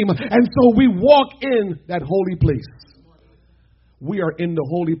name, and so we walk in that holy place. We are in the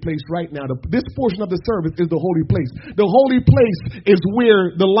holy place right now. This portion of the service is the holy place. The holy place is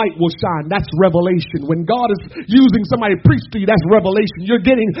where the light will shine. That's revelation. When God is using somebody to preach to you, that's revelation. You're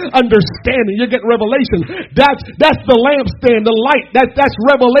getting understanding. You're getting revelation. That's the lampstand, the light. That's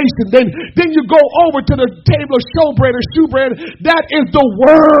revelation. Then you go over to the table of showbread or shewbread. That is the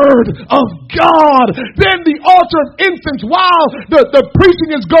word of God. Then the altar of incense, while the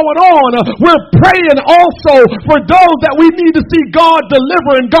preaching is going on, we're praying also for those that we need to see God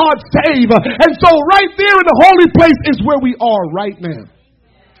deliver and God save. And so right there in the holy place is where we are right now.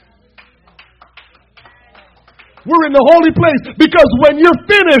 We're in the holy place because when you're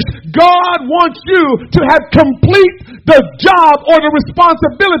finished, God wants you to have complete the job or the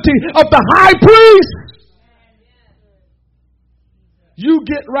responsibility of the high priest. You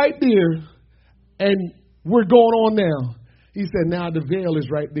get right there and we're going on now. He said, now the veil is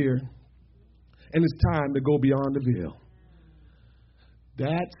right there and it's time to go beyond the veil.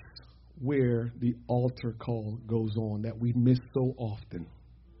 That's where the altar call goes on that we miss so often.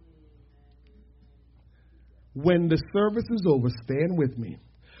 When the service is over, stand with me.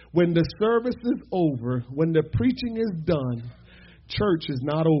 When the service is over, when the preaching is done, church is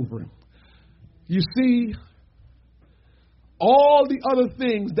not over. You see, all the other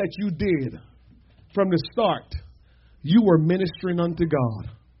things that you did from the start, you were ministering unto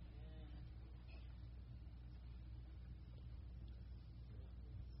God.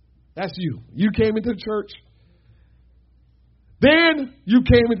 That's you. You came into the church. Then you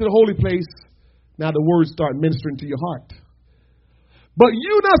came into the holy place. Now the words start ministering to your heart. But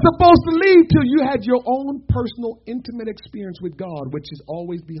you're not supposed to leave till you had your own personal, intimate experience with God, which is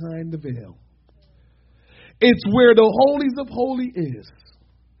always behind the veil. It's where the holies of holies is.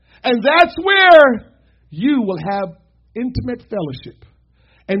 And that's where you will have intimate fellowship.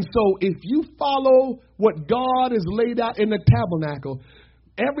 And so if you follow what God has laid out in the tabernacle,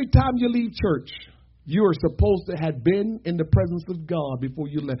 every time you leave church, you are supposed to have been in the presence of God before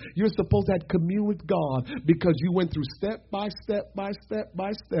you left. You're supposed to have commune with God because you went through step by step by step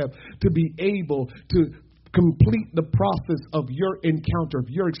by step to be able to complete the process of your encounter, of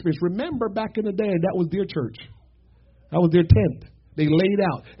your experience. Remember back in the day, that was their church. That was their tent. They laid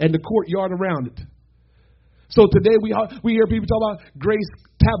out and the courtyard around it. So today we hear people talk about Grace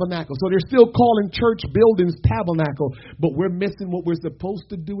Tabernacle. So they're still calling church buildings tabernacle, but we're missing what we're supposed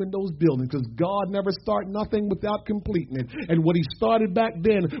to do in those buildings because God never started nothing without completing it. And what he started back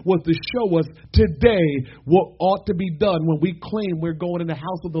then was to show us today what ought to be done when we claim we're going in the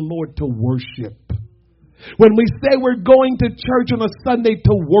house of the Lord to worship. When we say we're going to church on a Sunday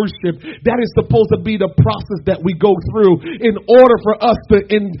to worship, that is supposed to be the process that we go through in order for us to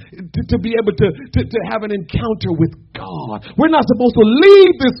be able to have an encounter with God. We're not supposed to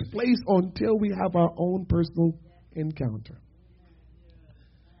leave this place until we have our own personal encounter.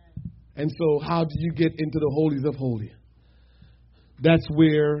 And so how do you get into the holies of holies? That's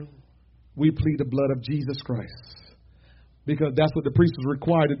where we plead the blood of Jesus Christ. Because that's what the priest was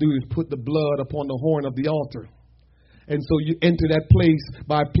required to do, is put the blood upon the horn of the altar. And so you enter that place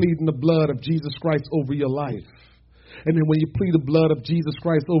by pleading the blood of Jesus Christ over your life. And then when you plead the blood of Jesus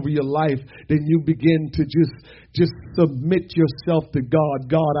Christ over your life, then you begin to just submit yourself to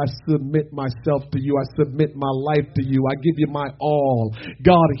God. God, I submit myself to you. I submit my life to you. I give you my all.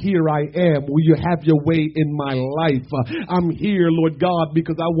 God, here I am. Will you have your way in my life? I'm here, Lord God,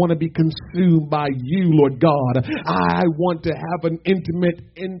 because I want to be consumed by you, Lord God. I want to have an intimate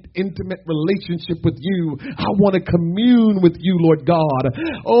relationship with you. I want to commune with you, Lord God.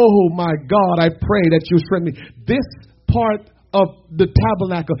 Oh, my God, I pray that you strengthen me. This part of the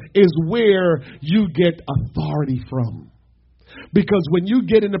tabernacle is where you get authority from. Because when you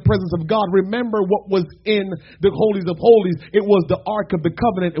get in the presence of God, remember what was in the holies of holies. It was the Ark of the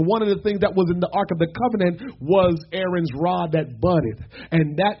Covenant. And one of the things that was in the Ark of the Covenant was Aaron's rod that budded.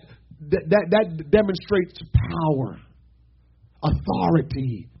 And that demonstrates power.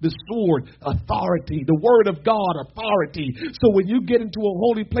 Authority, the sword, authority, the word of God, authority. So when you get into a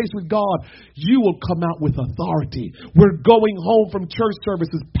holy place with God, you will come out with authority. We're going home from church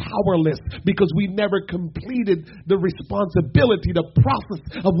services powerless because we never completed the responsibility, the process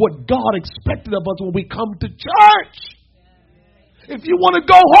of what God expected of us when we come to church. If you want to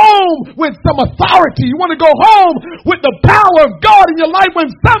go home with some authority, you want to go home with the power of God in your life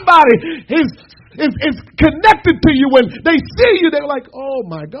when somebody is is connected to you. When they see you, they're like, oh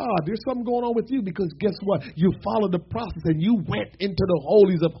my God, there's something going on with you. Because guess what? You followed the process and you went into the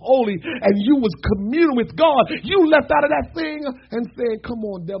holies of holies and you was communing with God. You left out of that thing and said, come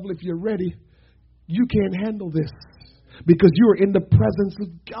on, devil, if you're ready, you can't handle this. Because you are in the presence of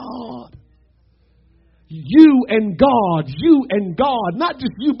God. You and God, not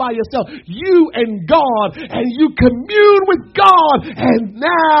just you by yourself, you and God, and you commune with God, and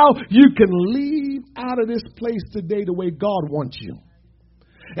now you can leave out of this place today the way God wants you.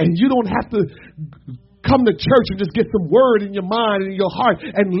 And you don't have to come to church and just get some word in your mind and in your heart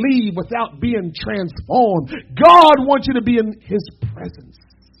and leave without being transformed. God wants you to be in His presence.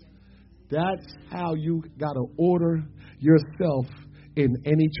 That's how you got to order yourself in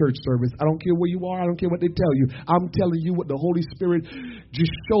any church service. I don't care where you are. I don't care what they tell you. I'm telling you what the Holy Spirit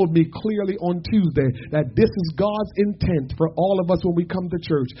just showed me clearly on Tuesday, that this is God's intent for all of us when we come to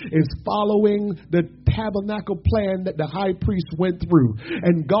church, is following the tabernacle plan that the high priest went through.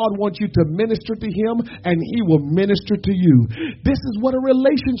 And God wants you to minister to Him, and He will minister to you. This is what a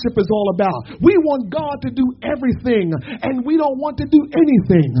relationship is all about. We want God to do everything, and we don't want to do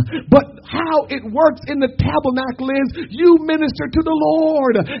anything. But how it works in the tabernacle is you minister to the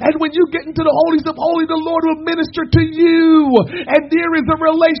Lord. And when you get into the holies of holies, the Lord will minister to you. And there is a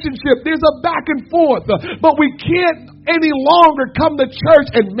relationship. There's a back and forth. But we can't any longer come to church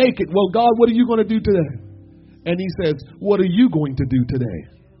and make it. Well, God, what are you going to do today? And He says, what are you going to do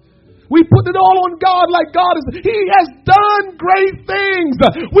today? We put it all on God, like God is. He has done great things.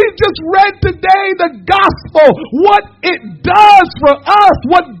 We just read today the gospel, what it does for us,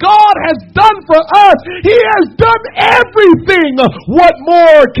 what God has done for us. He has done everything. What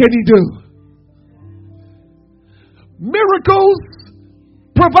more can He do? Miracles,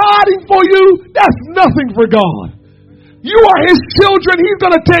 providing for you, that's nothing for God. You are His children. He's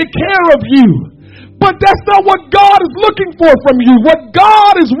going to take care of you. But that's not what God is looking for from you. What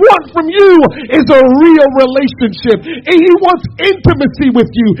God is wanting from you is a real relationship. And He wants intimacy with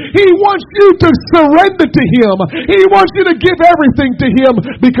you. He wants you to surrender to Him. He wants you to give everything to Him,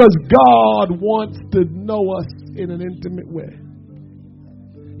 because God wants to know us in an intimate way.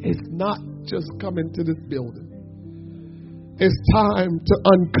 It's not just coming to this building. It's time to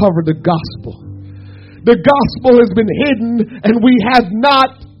uncover the gospel. The gospel has been hidden, and we have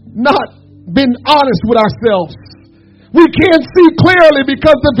not been honest with ourselves. We can't see clearly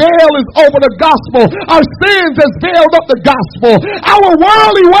because the veil is over the gospel. Our sins has veiled up the gospel. Our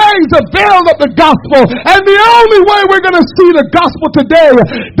worldly ways have veiled up the gospel. And the only way we're going to see the gospel today,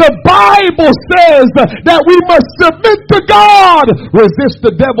 the Bible says that we must submit to God, resist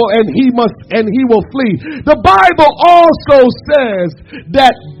the devil, and he will flee. The Bible also says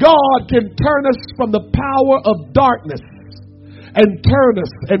that God can turn us from the power of darkness and turn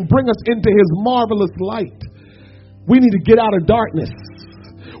us and bring us into His marvelous light. We need to get out of darkness.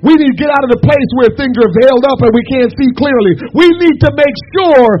 We need to get out of the place where things are veiled up and we can't see clearly. We need to make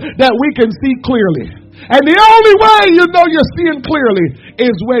sure that we can see clearly. And the only way you know you're seeing clearly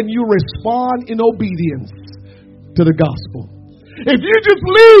is when you respond in obedience to the gospel. If you just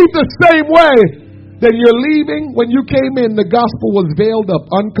leave the same way, then you're leaving. When you came in, the gospel was veiled up,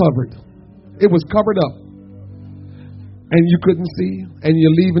 uncovered. It was covered up. And you couldn't see, and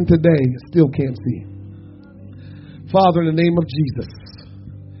you're leaving today, still can't see. Father, in the name of Jesus,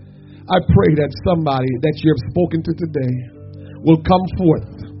 I pray that somebody that you have spoken to today will come forth.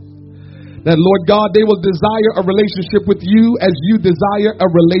 That, Lord God, they will desire a relationship with you as you desire a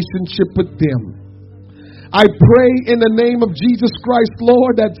relationship with them. I pray in the name of Jesus Christ,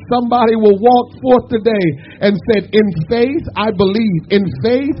 Lord, that somebody will walk forth today and said, in faith, I believe. In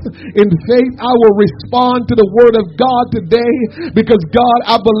faith, I will respond to the word of God today, because God,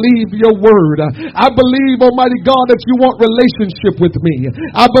 I believe your word. I believe, Almighty God, that you want relationship with me.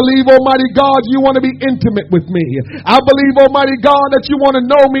 I believe, Almighty God, you want to be intimate with me. I believe, Almighty God, that you want to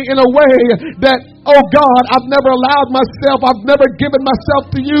know me in a way that, oh God, I've never allowed myself, I've never given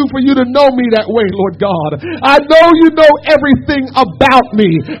myself to you for you to know me that way, Lord God. I know you know everything about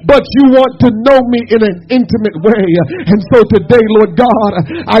me, but you want to know me in an intimate way. And so today, Lord God,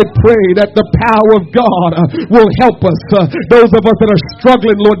 I pray that the power of God will help us. Those of us that are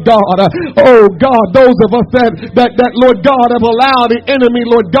struggling, Lord God. Oh God, those of us that Lord God, have allowed the enemy,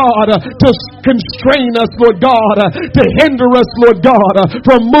 Lord God, to constrain us, Lord God, to hinder us, Lord God,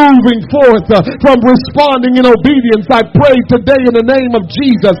 from moving forth, from from responding in obedience. I pray today in the name of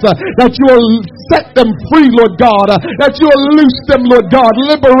Jesus that you will set them free, Lord God, that you will loose them, Lord God,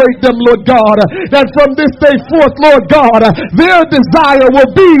 liberate them, Lord God, that from this day forth, Lord God, their desire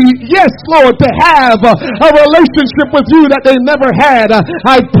will be, yes, Lord, to have a relationship with you that they never had.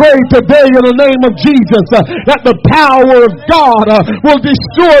 I pray today in the name of Jesus that the power of God will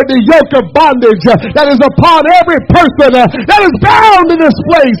destroy the yoke of bondage that is upon every person that is bound in this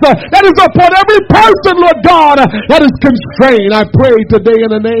place, that is upon every person, Lord God, that is constrained. I pray today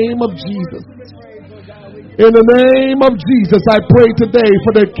in the name of Jesus. In the name of Jesus, I pray today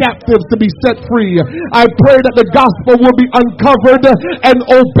for the captives to be set free. I pray that the gospel will be uncovered and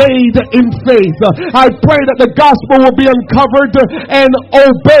obeyed in faith. I pray that the gospel will be uncovered and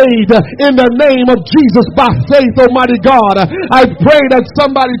obeyed in the name of Jesus by faith, Almighty God. I pray that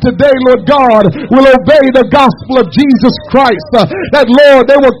somebody today, Lord God, will obey the gospel of Jesus Christ. That, Lord,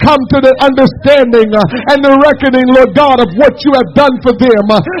 they will come to the understanding and the reckoning, Lord God, of what you have done for them,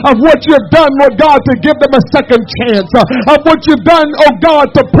 of what you have done, Lord God, to give them a second chance, of what you've done, oh God,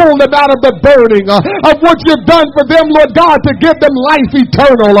 to pull them out of the burning, of what you've done for them, Lord God, to give them life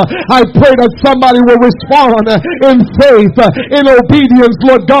eternal. I pray that somebody will respond in faith, in obedience,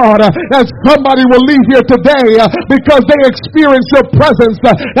 Lord God, that somebody will leave here today because they experience your presence,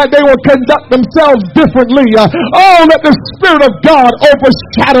 that they will conduct themselves differently. Oh, let the Spirit of God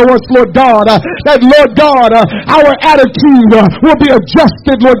overshadow us, Lord God, that, Lord God, our attitude will be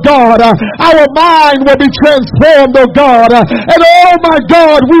adjusted, Lord God, our mind will be transformed, oh God, and oh my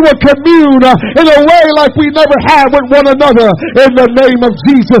God, we will commune in a way like we never have with one another in the name of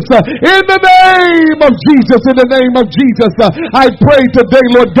Jesus. In the name of Jesus, in the name of Jesus, I pray today,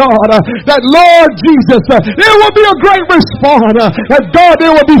 Lord God, that Lord Jesus, there will be a great response, that God,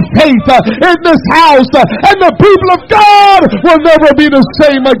 there will be faith in this house, and the people of God will never be the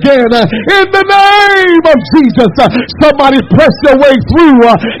same again. In the name of Jesus, somebody press your way through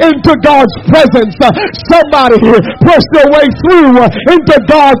into God's presence. Somebody press your way through into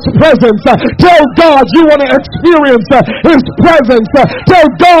God's presence. Tell God you want to experience His presence. Tell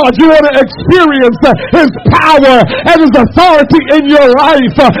God you want to experience His power and His authority in your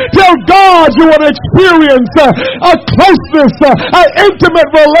life. Tell God you want to experience a closeness, an intimate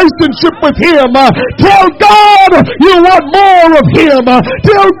relationship with Him. Tell God you want more of Him.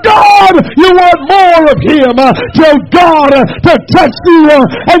 Tell God you want more of Him. Tell God to touch you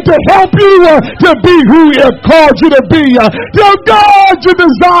and to help you to be who He has called you to be. Tell God you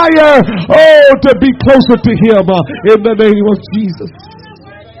desire, to be closer to Him in the name of Jesus.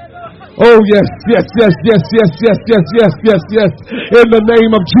 Oh, yes, yes, yes, yes, yes, yes, yes, yes, yes, yes. In the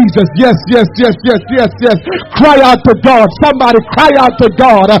name of Jesus. Yes, yes, yes, yes, yes, yes. Cry out to God. Somebody cry out to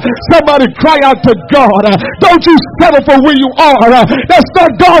God. Somebody cry out to God. Don't you settle for where you are. That's not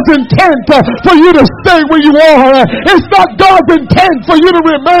God's intent for you to stay where you are. It's not God's intent for you to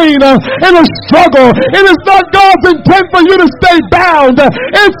remain in a struggle. It is not God's intent for you to stay bound.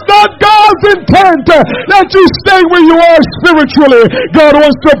 It's not God's intent that you stay where you are spiritually. God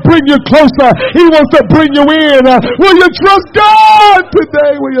wants to bring you closer. He wants to bring you in. Will you trust God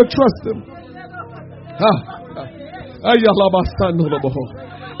today? Will you trust Him?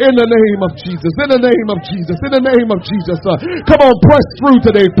 In the name of Jesus. In the name of Jesus. In the name of Jesus. Come on, press through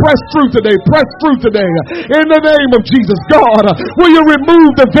today. Press through today. Press through today. In the name of Jesus. God, will you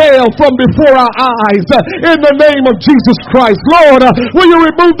remove the veil from before our eyes? In the name of Jesus Christ. Lord, will you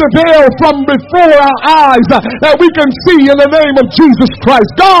remove the veil from before our eyes that we can see in the name of Jesus Christ?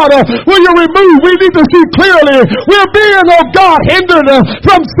 God, will you remove? We need to see clearly. We're being, oh God, hindered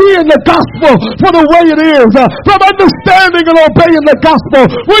from seeing the gospel for the way it is, from understanding and obeying the gospel.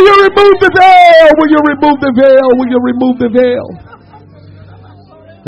 Will you remove the veil? Will you remove the veil? Will you remove the veil?